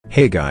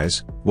Hey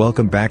guys,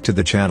 welcome back to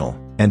the channel,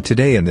 and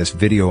today in this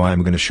video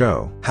I'm gonna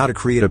show how to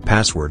create a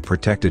password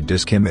protected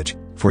disk image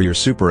for your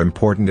super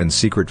important and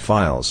secret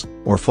files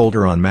or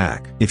folder on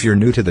Mac. If you're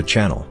new to the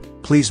channel,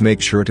 please make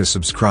sure to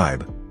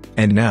subscribe.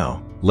 And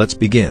now, let's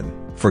begin.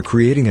 For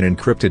creating an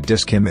encrypted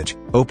disk image,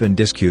 open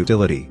Disk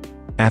Utility.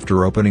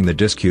 After opening the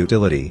Disk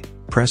Utility,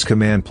 press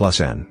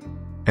Command+N.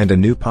 And a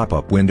new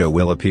pop-up window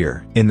will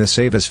appear. In the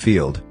Save As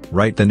field,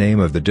 write the name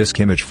of the disk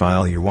image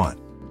file you want.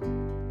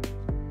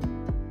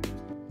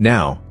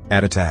 Now,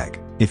 add a tag,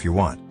 if you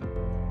want.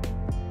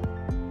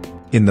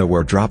 In the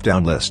Where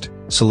drop-down list,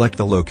 select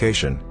the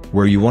location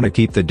where you want to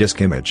keep the disk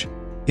image.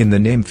 In the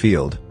Name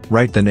field,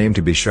 write the name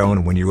to be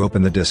shown when you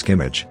open the disk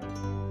image.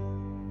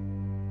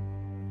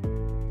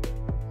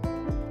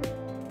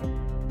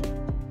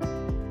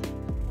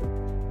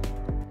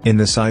 In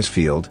the Size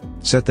field,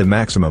 set the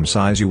maximum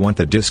size you want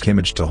the disk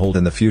image to hold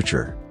in the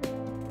future.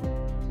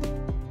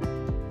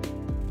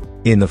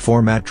 In the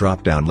Format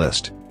drop-down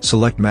list,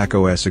 select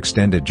macOS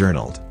Extended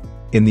Journaled.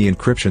 In the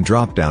Encryption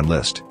drop-down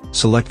list,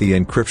 select the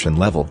encryption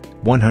level,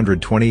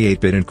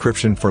 128-bit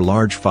encryption for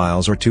large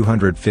files or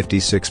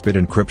 256-bit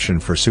encryption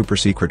for super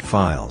secret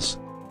files.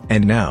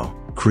 And now,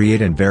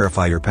 create and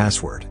verify your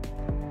password.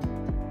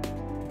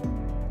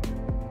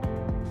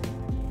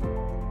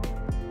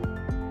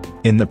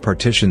 In the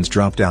Partitions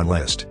drop-down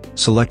list,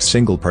 select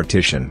Single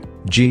Partition,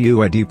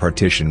 GUID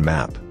Partition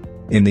Map.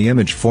 In the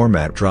Image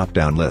Format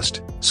drop-down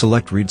list,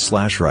 select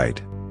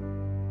Read/Write.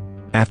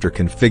 After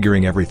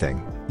configuring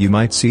everything, you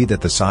might see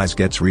that the size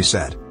gets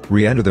reset.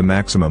 Re-enter the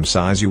maximum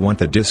size you want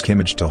the disk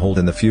image to hold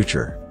in the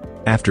future.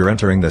 After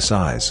entering the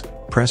size,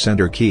 press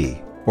Enter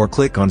key, or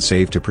click on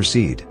Save to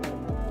proceed.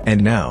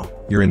 And now,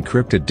 your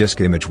encrypted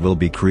disk image will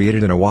be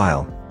created in a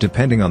while,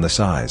 depending on the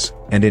size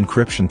and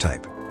encryption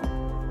type.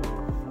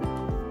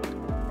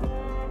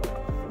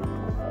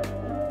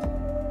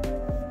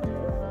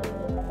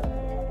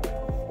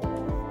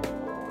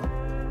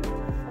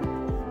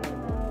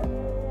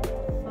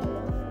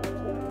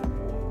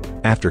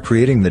 After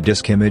creating the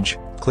disk image,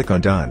 click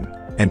on Done,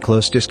 and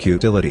close Disk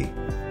Utility.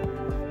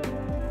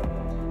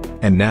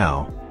 And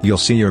now, you'll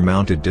see your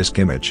mounted disk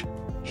image.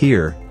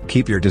 Here,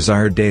 keep your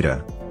desired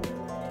data.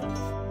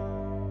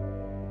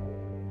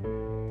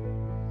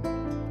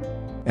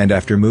 And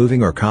after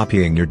moving or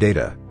copying your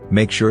data,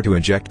 make sure to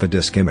eject the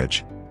disk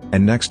image.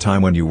 And next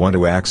time when you want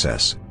to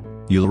access,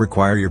 you'll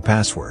require your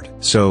password.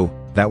 So,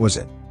 that was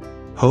it.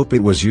 Hope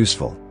it was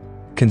useful.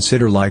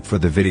 Consider like for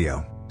the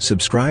video,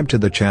 subscribe to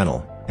the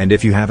channel, and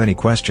if you have any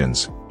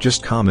questions,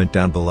 just comment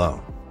down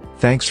below.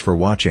 Thanks for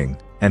watching,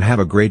 and have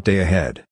a great day ahead.